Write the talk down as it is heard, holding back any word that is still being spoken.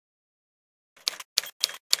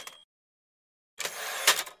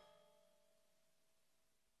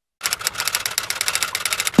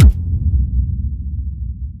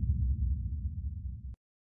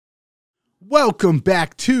Welcome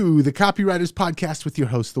back to the Copywriters Podcast with your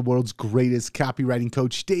host, the world's greatest copywriting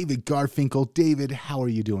coach, David Garfinkel. David, how are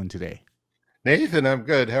you doing today? Nathan, I'm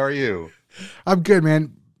good. How are you? I'm good,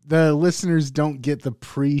 man. The listeners don't get the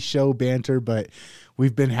pre-show banter, but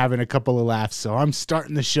we've been having a couple of laughs, so I'm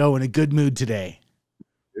starting the show in a good mood today.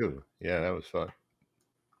 Ooh, yeah, that was fun.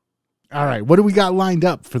 All right, what do we got lined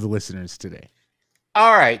up for the listeners today?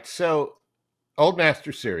 All right, so Old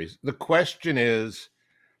Master Series. The question is,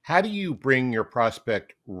 how do you bring your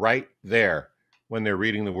prospect right there when they're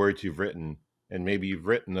reading the words you've written? And maybe you've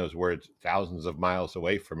written those words thousands of miles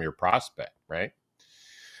away from your prospect, right?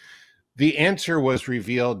 The answer was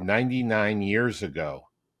revealed 99 years ago,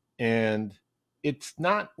 and it's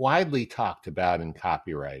not widely talked about in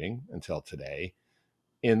copywriting until today.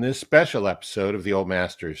 In this special episode of the Old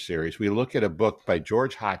Masters series, we look at a book by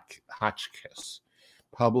George Hotchkiss,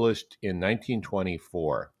 published in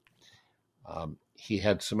 1924. He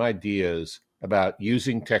had some ideas about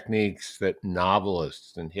using techniques that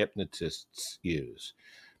novelists and hypnotists use,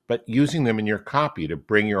 but using them in your copy to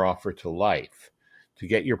bring your offer to life, to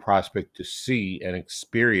get your prospect to see and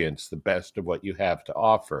experience the best of what you have to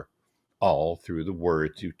offer, all through the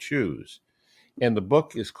words you choose. And the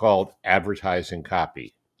book is called Advertising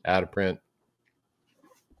Copy, out of print.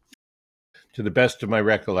 To the best of my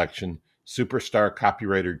recollection, superstar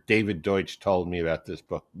copywriter David Deutsch told me about this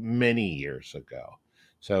book many years ago.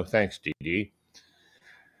 So thanks, DD.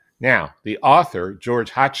 Now, the author,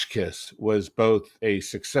 George Hotchkiss, was both a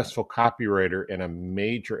successful copywriter and a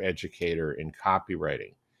major educator in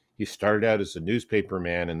copywriting. He started out as a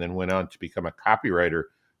newspaperman and then went on to become a copywriter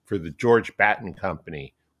for the George Batten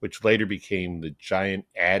Company, which later became the giant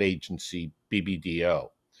ad agency BBDO.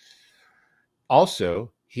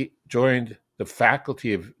 Also, he joined the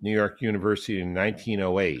faculty of New York University in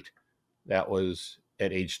 1908. That was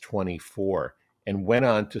at age 24, and went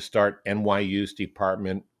on to start NYU's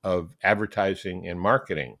Department of Advertising and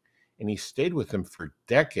Marketing. And he stayed with them for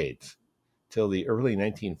decades, till the early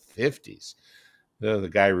 1950s. The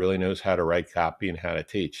guy really knows how to write copy and how to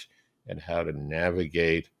teach and how to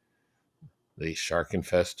navigate the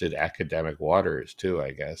shark-infested academic waters too,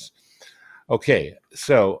 I guess. Okay,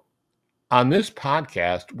 so on this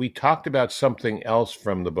podcast, we talked about something else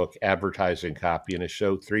from the book Advertising Copy in a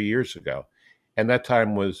show 3 years ago, and that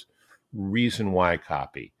time was reason why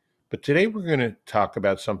copy. But today we're going to talk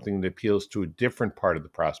about something that appeals to a different part of the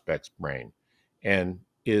prospect's brain and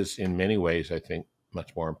is in many ways, I think,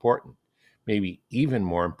 much more important. Maybe even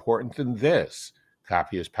more important than this.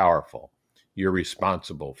 Copy is powerful. You're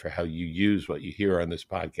responsible for how you use what you hear on this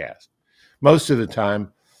podcast. Most of the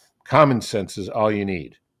time, common sense is all you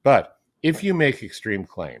need. But if you make extreme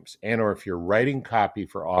claims or if you're writing copy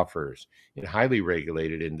for offers in highly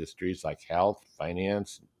regulated industries like health,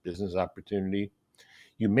 finance, business opportunity,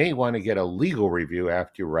 you may want to get a legal review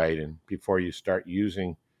after you write and before you start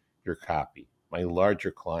using your copy. My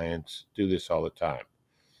larger clients do this all the time.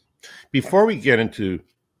 Before we get into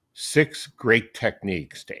 6 great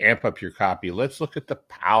techniques to amp up your copy, let's look at the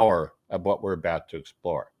power of what we're about to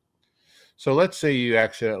explore. So let's say you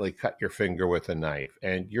accidentally cut your finger with a knife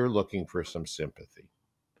and you're looking for some sympathy.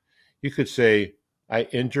 You could say, I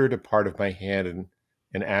injured a part of my hand in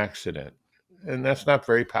an accident, and that's not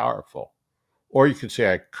very powerful. Or you could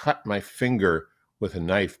say, I cut my finger with a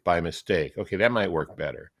knife by mistake. Okay, that might work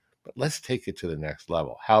better, but let's take it to the next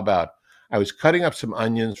level. How about, I was cutting up some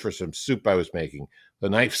onions for some soup I was making. The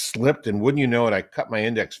knife slipped, and wouldn't you know it, I cut my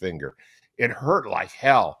index finger. It hurt like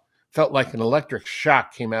hell. Felt like an electric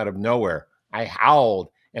shock came out of nowhere. I howled,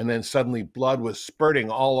 and then suddenly blood was spurting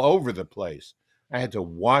all over the place. I had to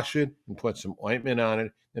wash it and put some ointment on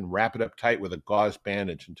it and wrap it up tight with a gauze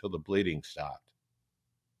bandage until the bleeding stopped.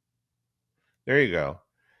 There you go.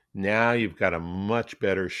 Now you've got a much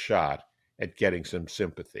better shot at getting some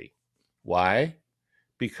sympathy. Why?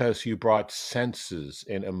 Because you brought senses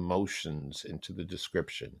and emotions into the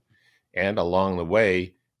description. And along the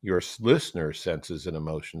way, your listener's senses and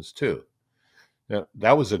emotions too. Now,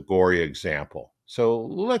 that was a gory example. So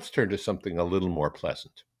let's turn to something a little more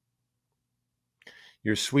pleasant.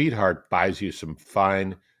 Your sweetheart buys you some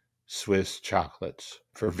fine Swiss chocolates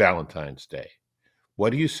for Valentine's Day. What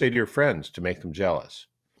do you say to your friends to make them jealous?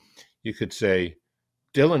 You could say,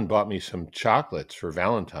 Dylan bought me some chocolates for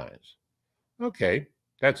Valentine's. Okay,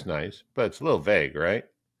 that's nice, but it's a little vague, right?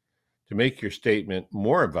 To make your statement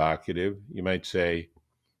more evocative, you might say,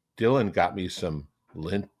 Dylan got me some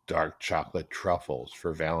Lindt dark chocolate truffles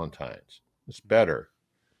for Valentine's. It's better.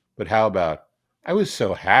 But how about, I was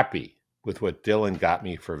so happy with what Dylan got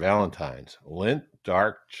me for Valentine's. Lindt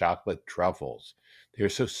dark chocolate truffles. They're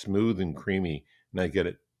so smooth and creamy, and I get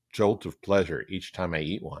a jolt of pleasure each time I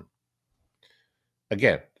eat one.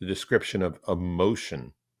 Again, the description of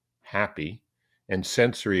emotion, happy, and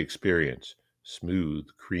sensory experience, smooth,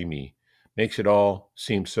 creamy, makes it all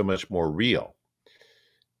seem so much more real.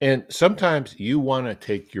 And sometimes you want to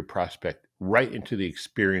take your prospect right into the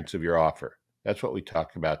experience of your offer. That's what we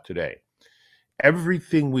talk about today.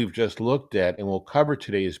 Everything we've just looked at and will cover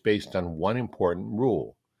today is based on one important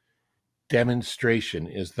rule. Demonstration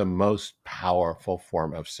is the most powerful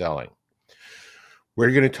form of selling.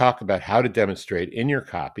 We're going to talk about how to demonstrate in your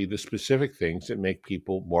copy the specific things that make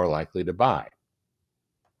people more likely to buy.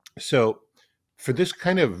 So, for this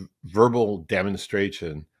kind of verbal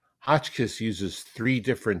demonstration, Hotchkiss uses 3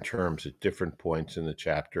 different terms at different points in the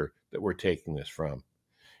chapter that we're taking this from.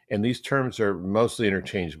 And these terms are mostly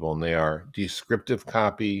interchangeable, and they are descriptive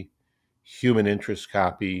copy, human interest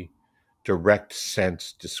copy, direct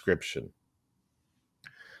sense description.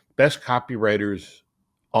 Best copywriters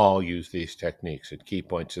all use these techniques at key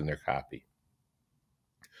points in their copy.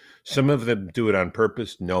 Some of them do it on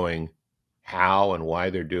purpose, knowing how and why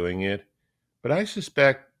they're doing it. But I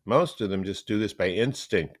suspect most of them just do this by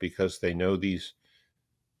instinct because they know these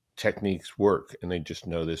techniques work and they just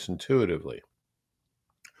know this intuitively.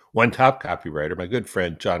 One top copywriter, my good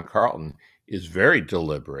friend John Carlton, is very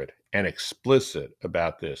deliberate and explicit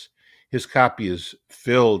about this. His copy is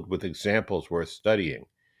filled with examples worth studying.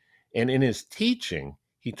 And in his teaching,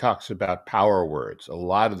 he talks about power words. A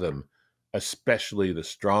lot of them, especially the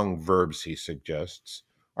strong verbs he suggests,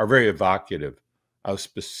 are very evocative of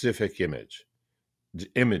specific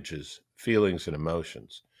images, feelings, and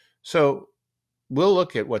emotions. So we'll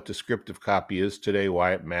look at what descriptive copy is today,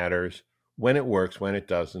 why it matters, when it works, when it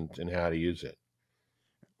doesn't, and how to use it.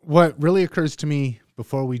 What really occurs to me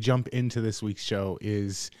before we jump into this week's show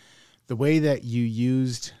is the way that you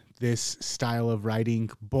used this style of writing,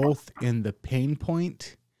 both in the pain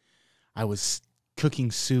point. I was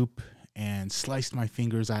cooking soup and sliced my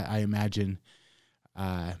fingers. I imagine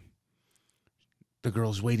the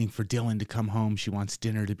girl's waiting for Dylan to come home. She wants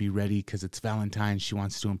dinner to be ready because it's Valentine's. She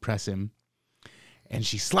wants to impress him. And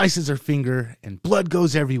she slices her finger and blood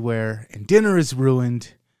goes everywhere and dinner is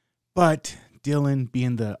ruined. But Dylan,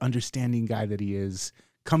 being the understanding guy that he is,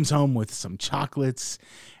 comes home with some chocolates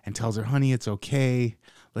and tells her, honey, it's okay.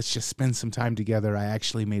 Let's just spend some time together. I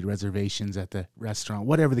actually made reservations at the restaurant,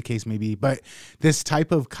 whatever the case may be. But this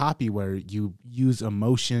type of copy where you use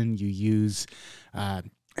emotion, you use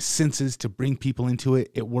senses to bring people into it,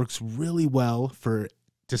 it works really well for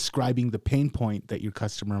describing the pain point that your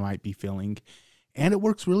customer might be feeling. And it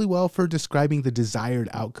works really well for describing the desired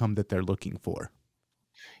outcome that they're looking for.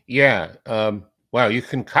 Yeah. Wow, you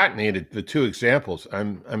concatenated the 2 examples.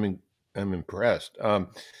 I'm impressed.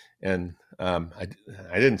 And I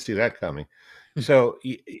didn't see that coming. So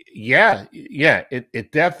yeah,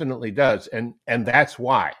 it definitely does, and that's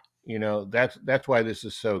why that's why this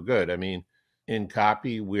is so good. I mean, in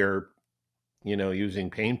copy, we're using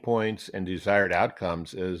pain points and desired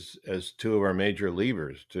outcomes as 2 of our major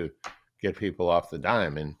levers to get people off the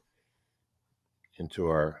dime and into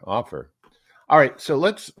our offer. All right, so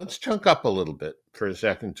let's chunk up a little bit for a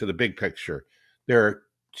second to the big picture. There are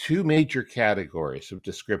 2 major categories of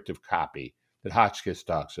descriptive copy that Hotchkiss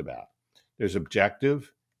talks about. There's objective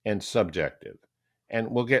and subjective. And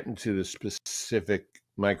we'll get into the specific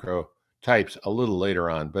micro types a little later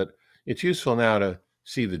on, but it's useful now to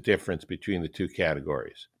see the difference between the 2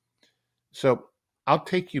 categories. So I'll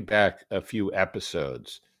take you back a few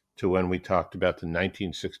episodes to when we talked about the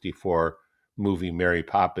 1964 movie Mary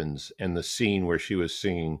Poppins and the scene where she was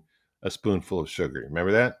singing A Spoonful of Sugar.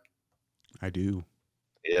 Remember that? I do.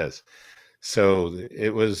 Yes. So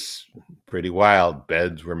it was pretty wild.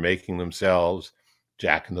 Beds were making themselves,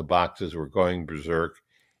 Jack in the Boxes were going berserk,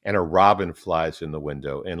 and a robin flies in the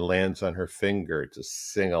window and lands on her finger to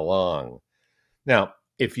sing along. Now,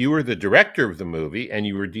 if you were the director of the movie and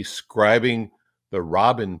you were describing the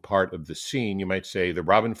robin part of the scene, you might say, the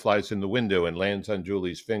robin flies in the window and lands on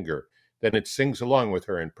Julie's finger. Then it sings along with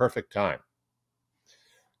her in perfect time.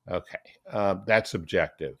 Okay, that's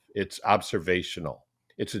objective. It's observational.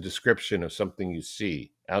 It's a description of something you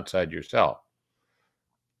see outside yourself.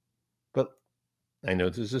 But I know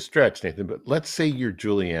this is a stretch, Nathan, but let's say you're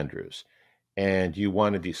Julie Andrews and you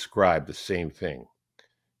want to describe the same thing.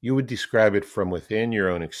 You would describe it from within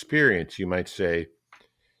your own experience. You might say,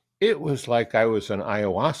 it was like I was on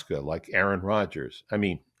ayahuasca, like Aaron Rodgers. I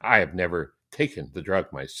mean, I have never taken the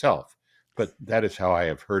drug myself, but that is how I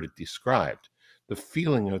have heard it described. The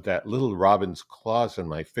feeling of that little robin's claws on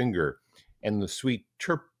my finger and the sweet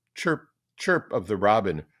chirp, chirp, chirp of the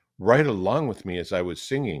robin right along with me as I was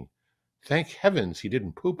singing. Thank heavens he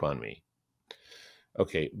didn't poop on me.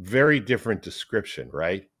 Okay, very different description,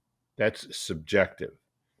 right? That's subjective.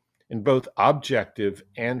 And both objective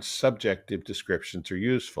and subjective descriptions are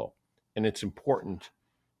useful. And it's important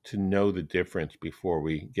to know the difference before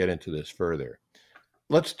we get into this further.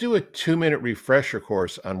 Let's do a 2-minute refresher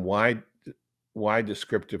course on why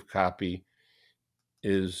descriptive copy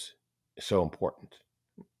is so important.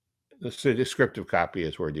 So descriptive copy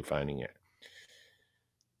is we're defining it.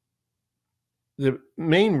 The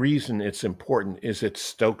main reason it's important is it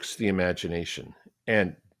stokes the imagination.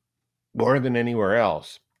 And more than anywhere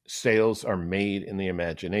else, sales are made in the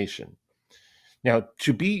imagination. Now,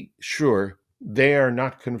 to be sure, they are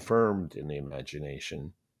not confirmed in the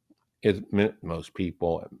imagination. Most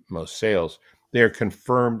people, most sales, they're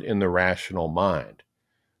confirmed in the rational mind.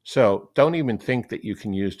 So don't even think that you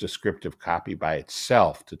can use descriptive copy by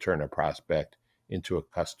itself to turn a prospect into a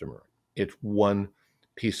customer. It's one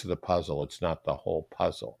piece of the puzzle. It's not the whole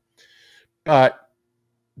puzzle. But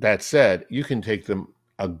that said, you can take them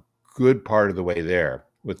a good part of the way there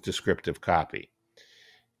with descriptive copy.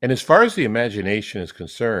 And as far as the imagination is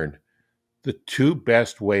concerned, the two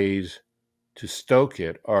best ways to stoke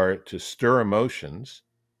it are to stir emotions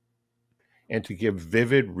and to give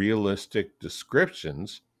vivid, realistic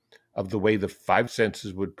descriptions of the way the five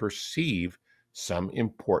senses would perceive some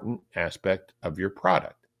important aspect of your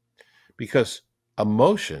product. Because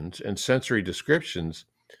emotions and sensory descriptions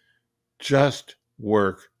just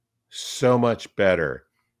work so much better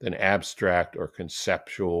than abstract or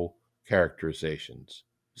conceptual characterizations.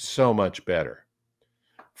 So much better.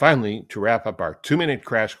 Finally, to wrap up our 2-minute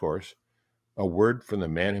crash course, a word from the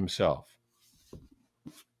man himself,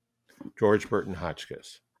 George Batten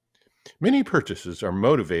Hotchkiss. Many purchases are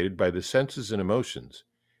motivated by the senses and emotions,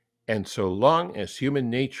 and so long as human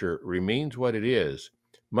nature remains what it is,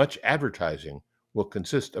 much advertising will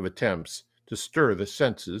consist of attempts to stir the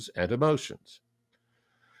senses and emotions.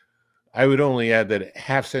 I would only add that a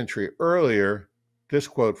half-century earlier, this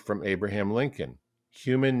quote from Abraham Lincoln,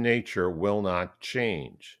 human nature will not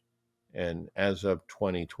change. And as of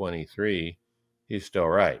 2023, he's still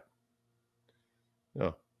right.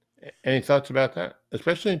 No. Any thoughts about that?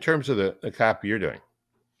 Especially in terms of the copy you're doing.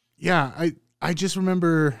 Yeah, I just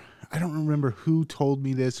remember, I don't remember who told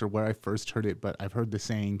me this or where I first heard it, but I've heard the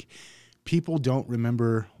saying, people don't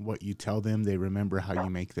remember what you tell them, they remember how you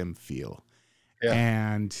make them feel. Yeah.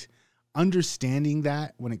 And understanding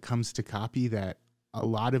that when it comes to copy, that a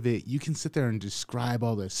lot of it, you can sit there and describe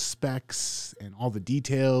all the specs and all the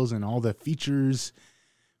details and all the features,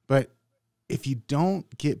 but if you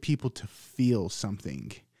don't get people to feel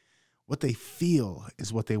something, what they feel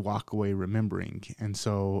is what they walk away remembering. And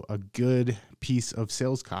so a good piece of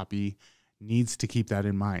sales copy needs to keep that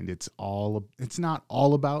in mind. It's not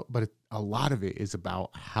all about, but a lot of it is about,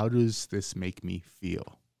 how does this make me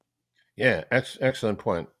feel? Yeah, excellent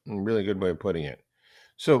point. Really good way of putting it.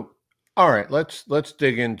 So, all right, let's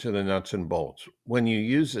dig into the nuts and bolts. When you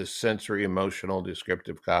use a sensory emotional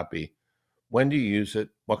descriptive copy, when do you use it?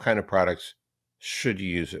 What kind of products should you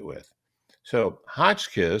use it with? So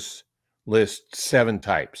Hotchkiss lists 7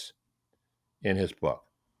 types in his book.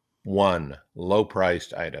 1,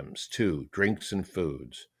 low-priced items. 2, drinks and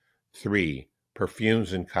foods. 3,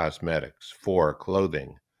 perfumes and cosmetics. 4,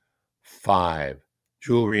 clothing. 5,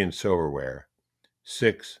 jewelry and silverware.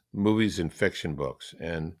 6, movies and fiction books.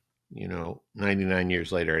 And, 99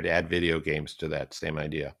 years later, I'd add video games to that same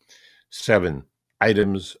idea. 7,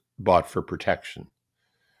 items bought for protection.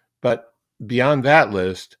 But beyond that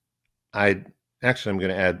list, I'm going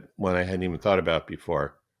to add one I hadn't even thought about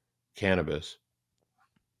before: cannabis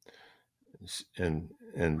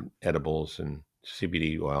and edibles and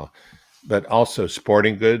CBD oil, but also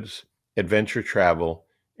sporting goods, adventure travel,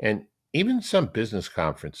 and even some business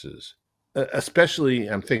conferences. Especially,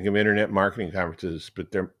 I'm thinking of internet marketing conferences,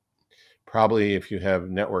 but they're probably, if you have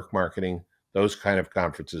network marketing, those kind of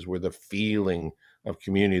conferences where the feeling of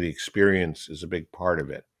community experience is a big part of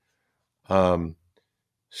it.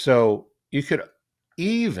 So you could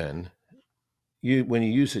even, when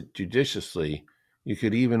you use it judiciously, you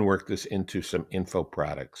could even work this into some info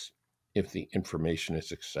products if the information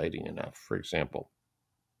is exciting enough. For example,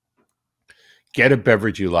 get a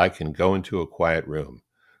beverage you like and go into a quiet room.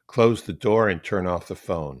 Close the door and turn off the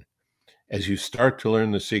phone. As you start to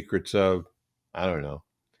learn the secrets of,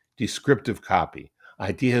 descriptive copy,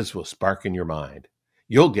 ideas will spark in your mind.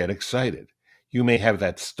 You'll get excited. You may have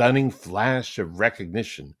that stunning flash of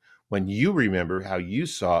recognition when you remember how you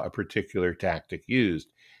saw a particular tactic used,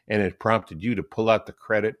 and it prompted you to pull out the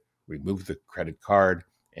credit, remove the credit card,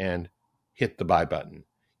 and hit the buy button.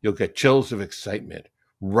 You'll get chills of excitement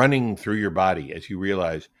running through your body as you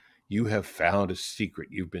realize you have found a secret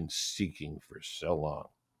you've been seeking for so long.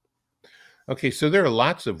 Okay, so there are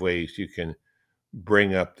lots of ways you can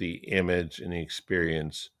bring up the image and the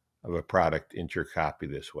experience of a product into your copy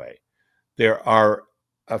this way. There are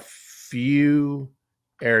a few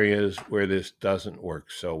areas where this doesn't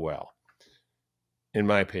work so well, in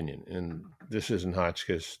my opinion. And this isn't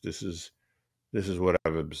Hotchkiss. This is what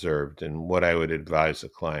I've observed and what I would advise a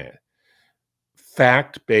client.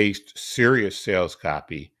 Fact-based, serious sales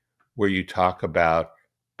copy where you talk about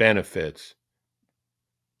benefits.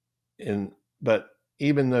 But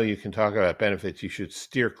even though you can talk about benefits, you should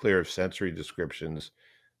steer clear of sensory descriptions.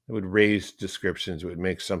 It would raise descriptions. It would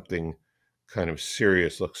make something kind of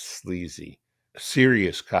serious look sleazy.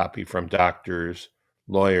 Serious copy from doctors,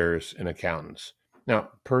 lawyers, and accountants. Now,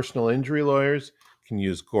 personal injury lawyers can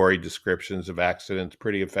use gory descriptions of accidents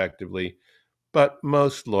pretty effectively, but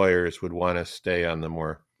most lawyers would want to stay on the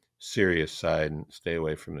more serious side and stay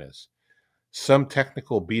away from this. Some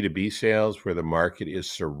technical B2B sales where the market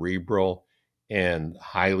is cerebral and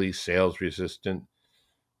highly sales resistant,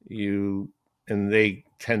 and they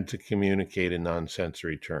tend to communicate in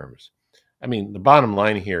non-sensory terms. I mean, the bottom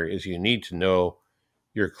line here is you need to know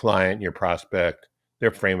your client, your prospect,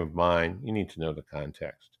 their frame of mind. You need to know the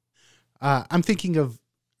context. I'm thinking of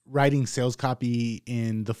writing sales copy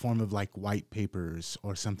in the form of like white papers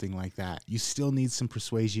or something like that. You still need some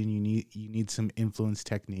persuasion. You need some influence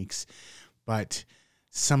techniques, but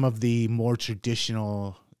some of the more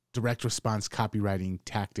traditional direct response copywriting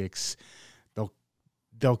tactics,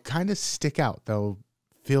 they'll kind of stick out. They'll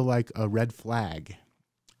feel like a red flag.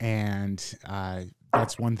 And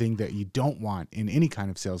that's one thing that you don't want in any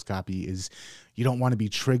kind of sales copy is you don't want to be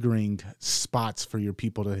triggering spots for your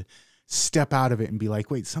people to step out of it and be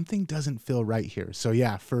like, wait, something doesn't feel right here. So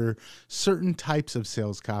yeah, for certain types of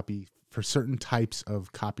sales copy, for certain types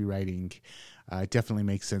of copywriting, it definitely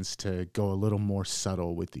makes sense to go a little more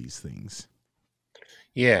subtle with these things.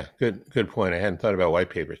 Yeah, good point. I hadn't thought about white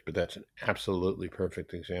papers, but that's an absolutely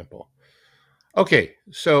perfect example. Okay,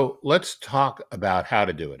 so let's talk about how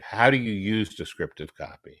to do it. How do you use descriptive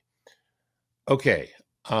copy? Okay,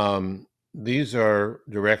 these are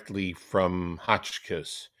directly from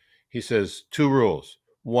Hotchkiss. He says 2 rules.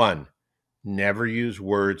 1, never use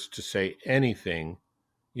words to say anything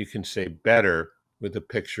you can say better with a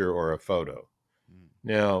picture or a photo.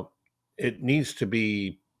 Now, it needs to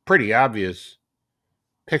be pretty obvious.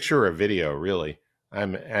 Picture or video, really. I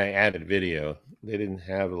added video. They didn't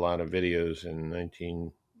have a lot of videos in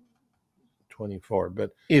 1924.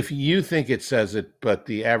 But if you think it says it, but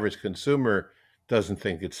the average consumer doesn't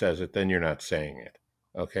think it says it, then you're not saying it.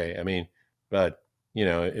 Okay. I mean, but,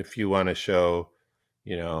 if you want to show,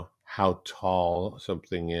 how tall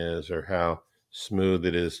something is or how smooth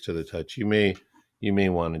it is to the touch, you may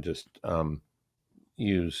want to just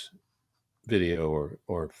use video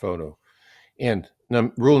or photo. And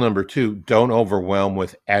rule number 2, don't overwhelm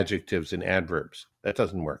with adjectives and adverbs. That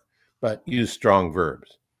doesn't work, but use strong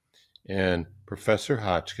verbs. And Professor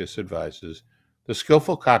Hotchkiss advises, the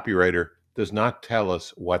skillful copywriter does not tell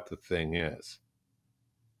us what the thing is,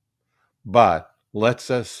 but lets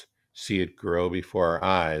us see it grow before our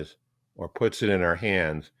eyes or puts it in our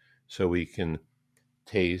hands so we can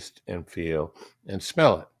taste and feel and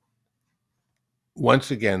smell it.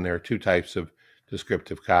 Once again, there are 2 types of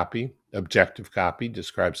descriptive copy. Objective copy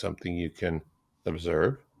describes something you can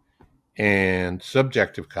observe, and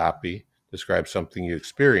subjective copy describes something you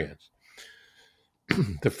experience.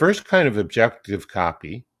 The first kind of objective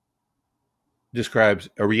copy describes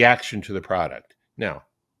a reaction to the product. Now,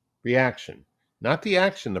 reaction, not the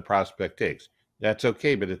action the prospect takes. That's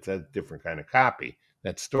okay, but it's a different kind of copy.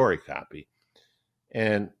 That's story copy.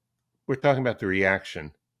 And we're talking about the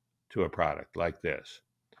reaction to a product like this.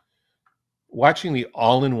 Watching the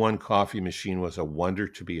all-in-one coffee machine was a wonder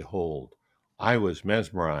to behold. I was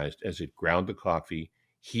mesmerized as it ground the coffee,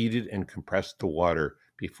 heated and compressed the water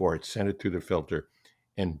before it sent it through the filter,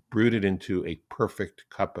 and brewed it into a perfect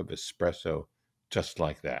cup of espresso, just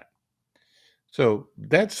like that. So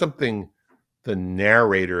that's something the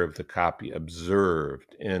narrator of the copy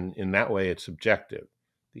observed, and in that way it's subjective.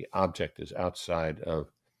 The object is outside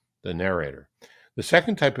of the narrator. The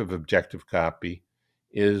second type of objective copy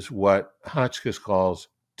is what Hotchkiss calls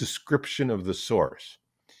description of the source.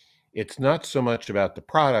 It's not so much about the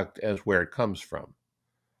product as where it comes from.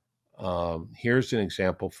 Here's an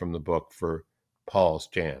example from the book for Paul's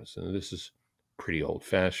Jams, and this is pretty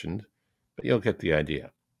old-fashioned, but you'll get the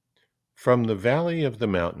idea. From the valley of the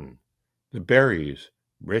mountain, the berries,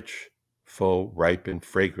 rich, full, ripe, and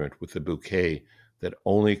fragrant with the bouquet that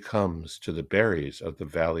only comes to the berries of the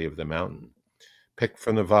valley of the mountain, picked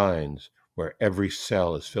from the vines, where every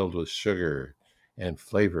cell is filled with sugar and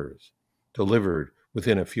flavors, delivered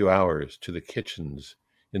within a few hours to the kitchens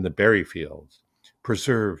in the berry fields,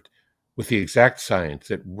 preserved with the exact science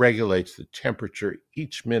that regulates the temperature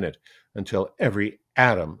each minute until every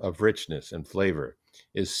atom of richness and flavor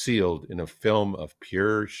is sealed in a film of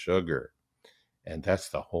pure sugar. And that's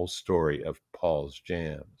the whole story of Paul's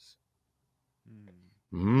jams.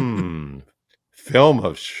 Mmm, film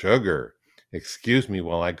of sugar. Excuse me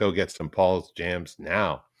while I go get some Paul's jams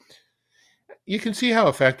now. You can see how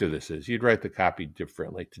effective this is. You'd write the copy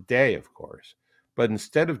differently today, of course. But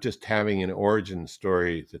instead of just having an origin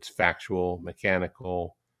story that's factual,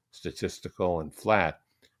 mechanical, statistical, and flat,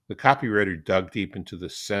 the copywriter dug deep into the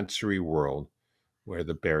sensory world where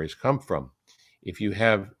the berries come from. If you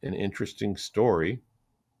have an interesting story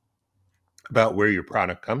about where your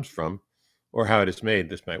product comes from or how it is made,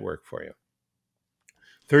 this might work for you.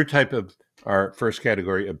 Third type of our first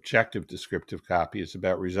category, objective descriptive copy, is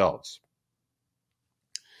about results.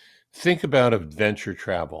 Think about adventure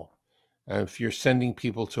travel. If you're sending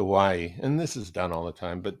people to Hawaii, and this is done all the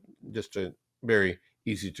time, but just a very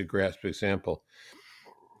easy to grasp example,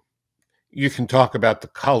 you can talk about the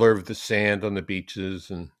color of the sand on the beaches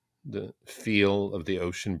and the feel of the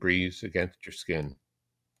ocean breeze against your skin.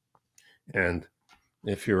 And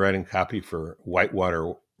if you're writing copy for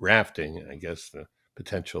whitewater rafting, I guess the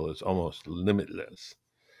potential is almost limitless.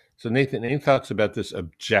 So Nathan, any thoughts about this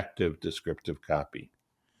objective descriptive copy?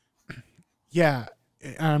 Yeah,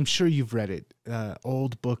 I'm sure you've read it.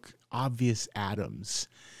 Old book, Obvious Atoms,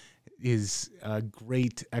 is a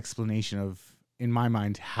great explanation of, in my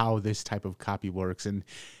mind, how this type of copy works. And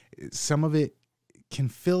some of it can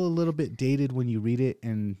feel a little bit dated when you read it,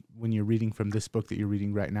 and when you're reading from this book that you're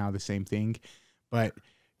reading right now, the same thing. But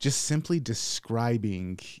just simply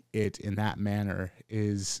describing it in that manner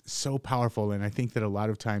is so powerful. And I think that a lot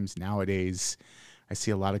of times nowadays, I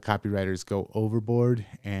see a lot of copywriters go overboard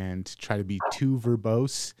and try to be too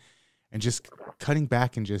verbose, and just cutting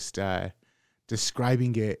back and just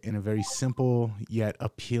describing it in a very simple yet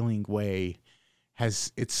appealing way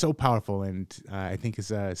it's so powerful. And I think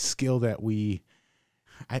is a skill that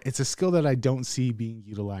it's a skill that I don't see being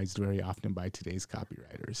utilized very often by today's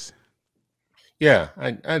copywriters. Yeah,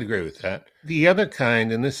 I'd agree with that. The other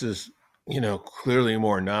kind, and this is, clearly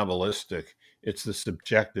more novelistic, it's the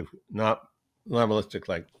subjective, not novelistic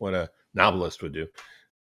like what a novelist would do.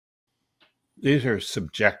 These are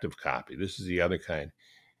subjective copy. This is the other kind.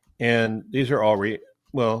 And these are all,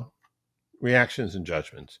 reactions and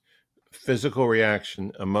judgments. Physical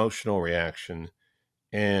reaction, emotional reaction,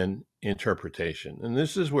 and interpretation. And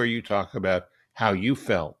this is where you talk about how you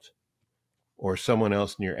felt or someone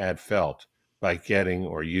else in your ad felt by getting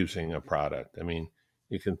or using a product. I mean,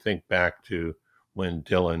 you can think back to when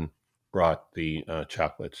Dylan brought the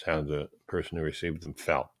chocolates, how the person who received them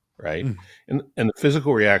felt, right? Mm. And the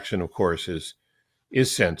physical reaction, of course, is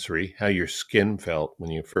sensory, how your skin felt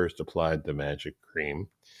when you first applied the magic cream.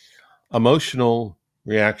 Emotional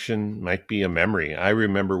reaction might be a memory. I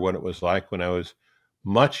remember what it was like when I was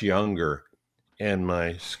much younger and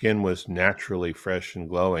my skin was naturally fresh and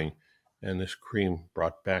glowing, and this cream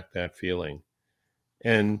brought back that feeling.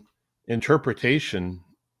 And interpretation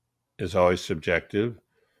is always subjective.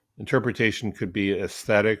 Interpretation could be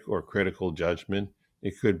aesthetic or critical judgment.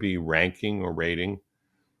 It could be ranking or rating.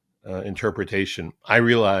 Interpretation. I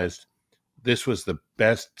realized this was the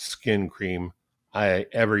best skin cream I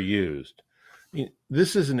ever used.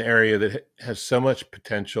 This is an area that has so much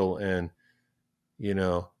potential and,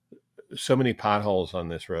 so many potholes on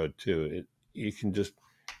this road too. You can just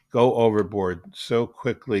go overboard so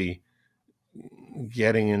quickly,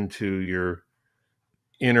 getting into your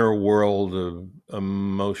inner world of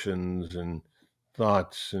emotions and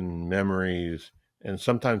thoughts and memories, and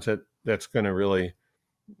sometimes that's going to really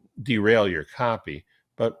derail your copy.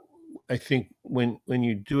 But I think when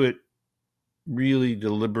you do it really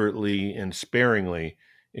deliberately and sparingly,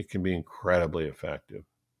 it can be incredibly effective.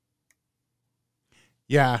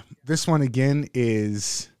 Yeah, this one again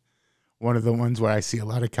is one of the ones where I see a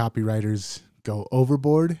lot of copywriters go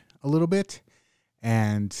overboard a little bit.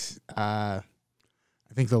 And I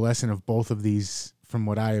think the lesson of both of these, from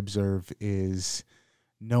what I observe, is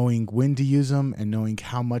knowing when to use them and knowing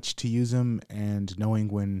how much to use them, and knowing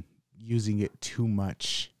when using it too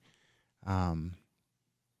much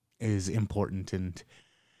is important. And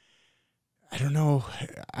I don't know,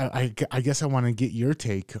 I guess I want to get your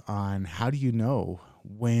take on, how do you know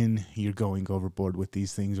when you're going overboard with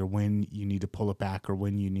these things, or when you need to pull it back, or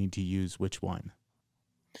when you need to use which one?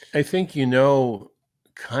 I think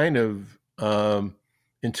kind of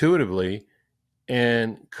intuitively,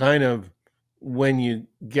 and kind of when you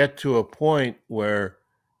get to a point where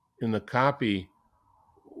in the copy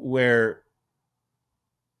where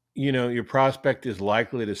your prospect is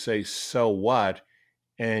likely to say, so what?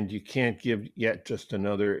 And you can't give yet just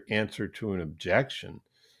another answer to an objection.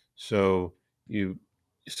 So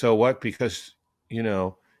so what? Because,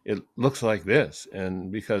 it looks like this,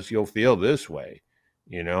 and because you'll feel this way,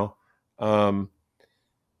 you know? Um,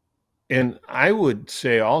 and I would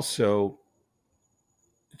say also,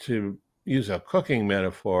 to use a cooking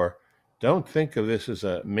metaphor, don't think of this as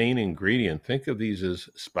a main ingredient. Think of these as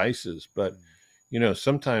spices. But,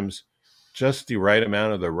 sometimes just the right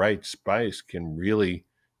amount of the right spice can really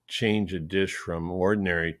change a dish from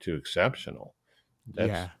ordinary to exceptional. That's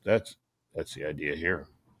Yeah. that's that's the idea here.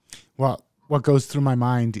 Well, what goes through my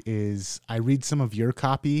mind is I read some of your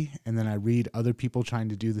copy and then I read other people trying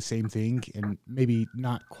to do the same thing and maybe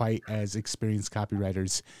not quite as experienced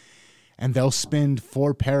copywriters. And they'll spend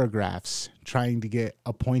 4 paragraphs trying to get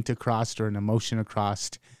a point across or an emotion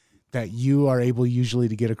across that you are able usually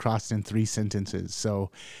to get across in 3 sentences.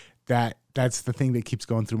 So that's the thing that keeps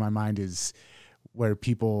going through my mind, is where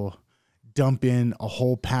people dump in a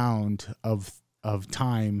whole pound of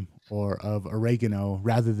thyme or of oregano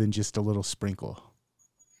rather than just a little sprinkle.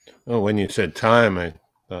 Oh, when you said time, I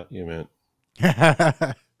thought you meant.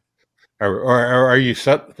 Or are you?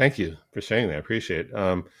 Thank you for saying that. I appreciate it.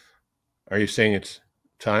 Are you saying it's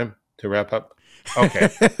time to wrap up? Okay.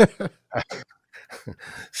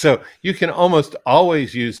 So you can almost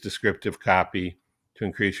always use descriptive copy to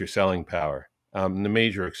increase your selling power. The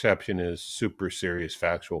major exception is super serious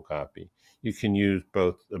factual copy. You can use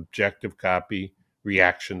both objective copy,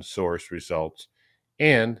 reaction, source, results,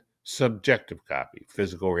 and subjective copy,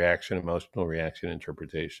 physical reaction, emotional reaction,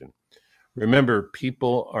 interpretation. Remember,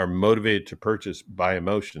 people are motivated to purchase by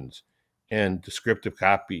emotions, and descriptive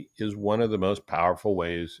copy is one of the most powerful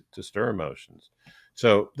ways to stir emotions.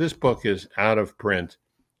 So this book is out of print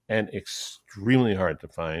and extremely hard to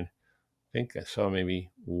find. I think I saw maybe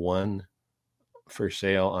one for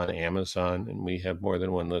sale on Amazon, and we have more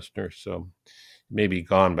than one listener, so it may be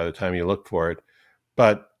gone by the time you look for it.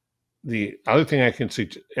 But the other thing I can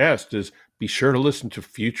suggest is be sure to listen to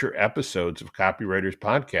future episodes of Copywriters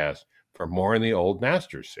Podcast for more in the Old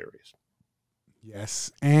Masters series.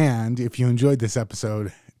 Yes. And if you enjoyed this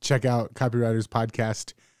episode, check out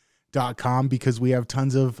copywriterspodcast.com, because we have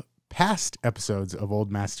tons of past episodes of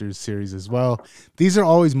Old Masters series as well. These are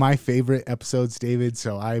always my favorite episodes, David,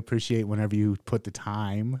 so I appreciate whenever you put the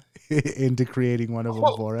time into creating one of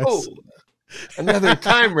them for us. Another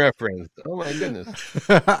time reference. Oh my goodness.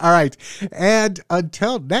 All right. And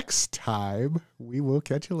until next time, we will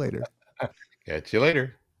catch you later. Catch you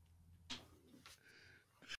later.